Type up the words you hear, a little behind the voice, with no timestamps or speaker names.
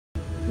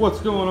What's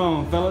going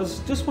on, fellas?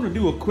 Just want to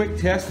do a quick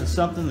test of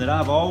something that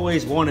I've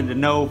always wanted to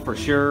know for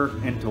sure,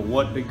 and to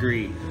what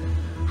degree.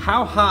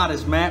 How hot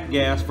is MAPP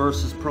gas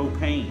versus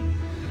propane?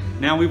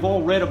 Now, we've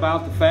all read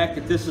about the fact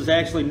that this is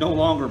actually no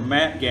longer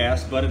MAPP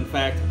gas, but in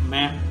fact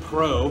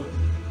MAPPRO.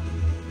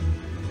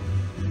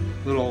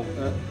 Little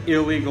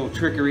illegal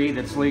trickery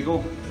that's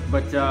legal.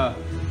 But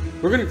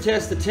we're going to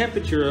test the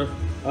temperature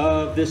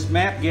of this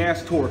MAPP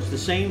gas torch, the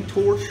same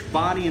torch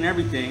body and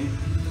everything,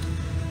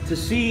 to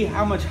see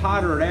how much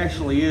hotter it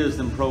actually is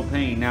than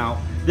propane.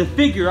 Now, the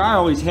figure I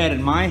always had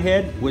in my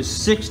head was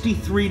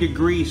 63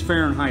 degrees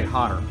Fahrenheit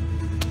hotter.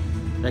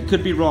 That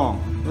could be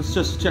wrong. Let's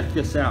just check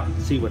this out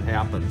and see what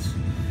happens.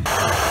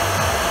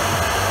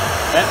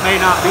 That may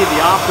not be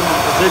the optimum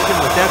position,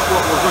 but that's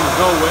what we're going to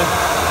go with.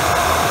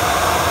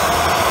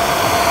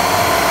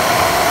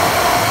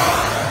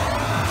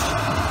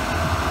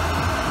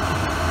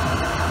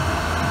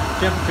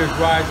 Temperature's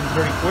rising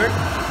pretty quick.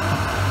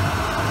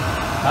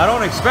 I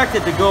don't expect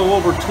it to go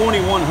over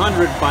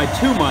 2100 by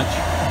too much.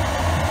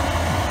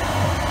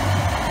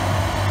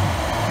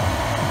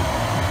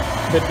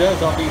 If it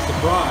does, I'll be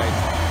surprised.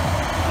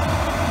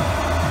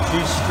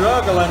 She's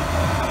struggling.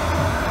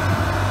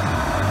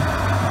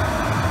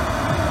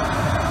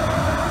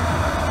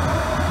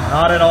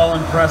 Not at all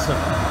impressive.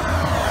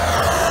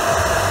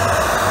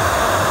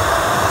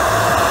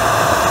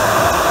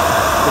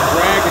 The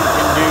Dragon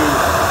can do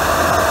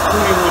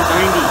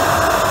 2190.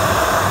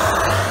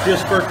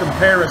 Just for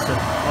comparison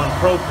on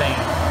propane.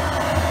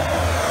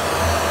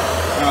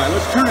 Alright,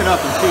 let's turn it up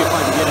and see if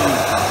I can get any.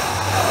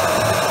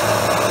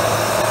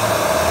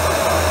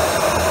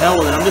 Hell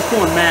with it, I'm just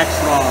going max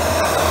throttle.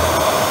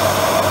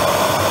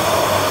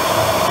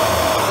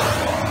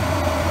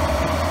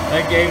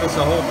 That gave us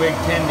a whole big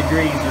 10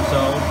 degrees or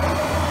so.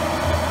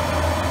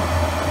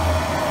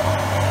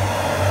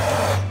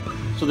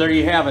 So there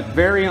you have it,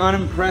 very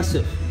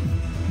unimpressive.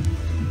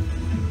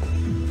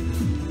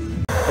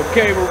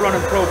 Okay, we're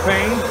running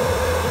propane.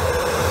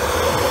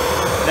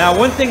 Now,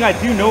 one thing I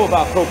do know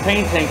about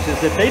propane tanks is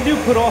that they do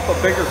put off a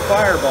bigger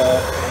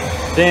fireball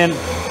than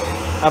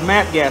a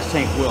MAPP gas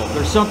tank will.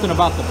 There's something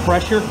about the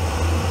pressure,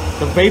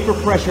 the vapor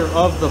pressure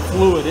of the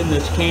fluid in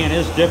this can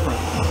is different.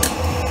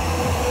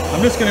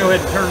 I'm just gonna go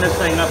ahead and turn this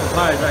thing up as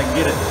high as I can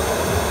get it.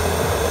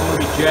 I'm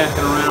gonna be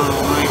jacking around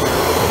all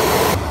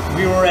night.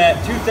 We were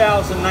at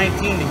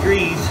 2019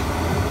 degrees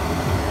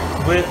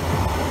with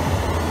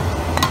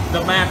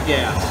the MAPP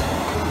gas.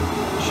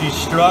 She's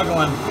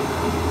struggling.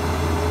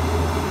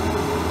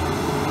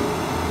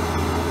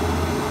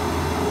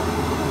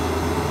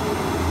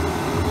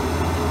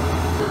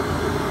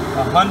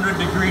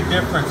 100-degree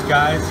difference,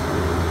 guys.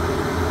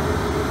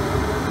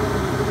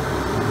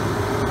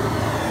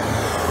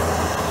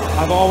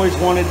 I've always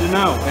wanted to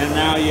know, and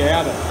now you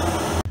have it.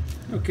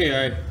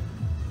 Okay, I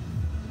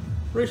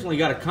recently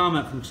got a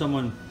comment from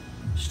someone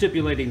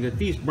stipulating that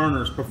these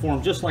burners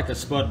perform just like a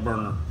spud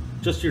burner.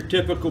 Just your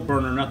typical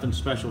burner, nothing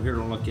special here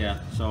to look at.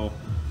 So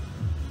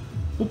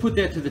we'll put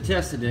that to the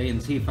test today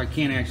and see if I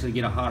can actually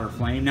get a hotter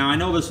flame. Now, I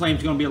know this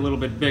flame's going to be a little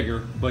bit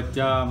bigger, but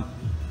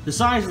the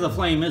size of the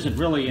flame isn't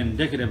really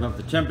indicative of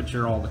the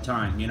temperature all the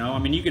time, you know? I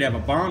mean, you could have a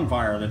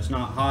bonfire that's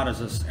not hot as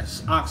an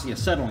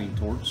oxyacetylene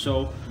torch.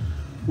 So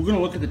we're going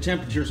to look at the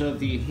temperatures of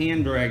the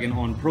Hand Dragon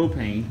on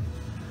propane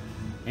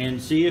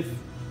and see if,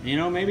 you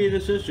know, maybe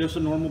this is just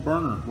a normal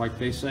burner, like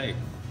they say.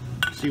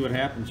 See what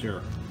happens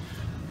here.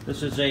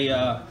 This is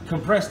a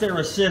compressed air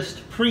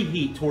assist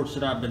preheat torch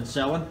that I've been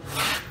selling.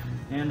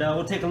 And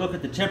we'll take a look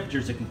at the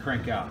temperatures it can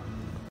crank out.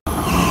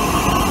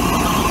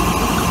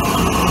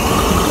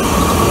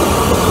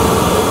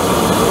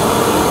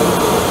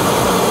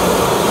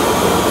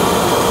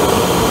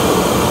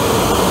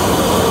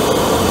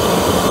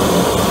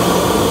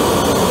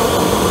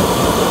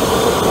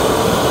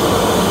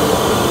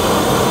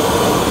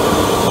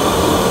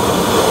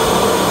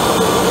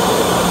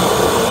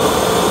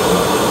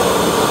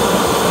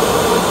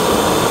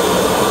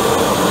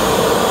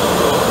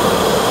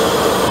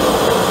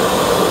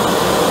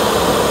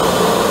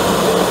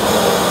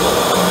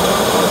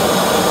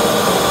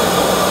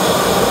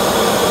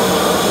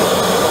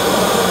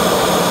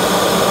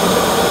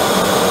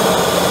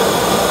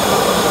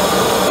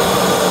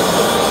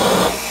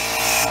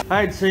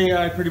 I'd say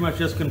I pretty much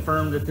just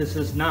confirmed that this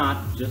is not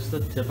just a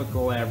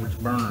typical average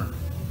burner.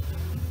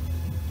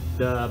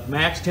 The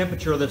max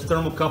temperature of this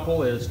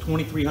thermocouple is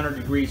 2300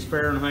 degrees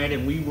Fahrenheit,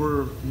 and we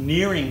were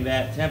nearing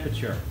that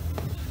temperature.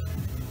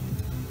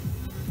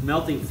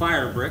 Melting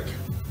fire brick.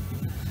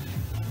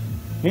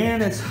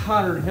 And it's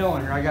hotter than hell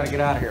in here. I gotta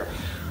get out of here.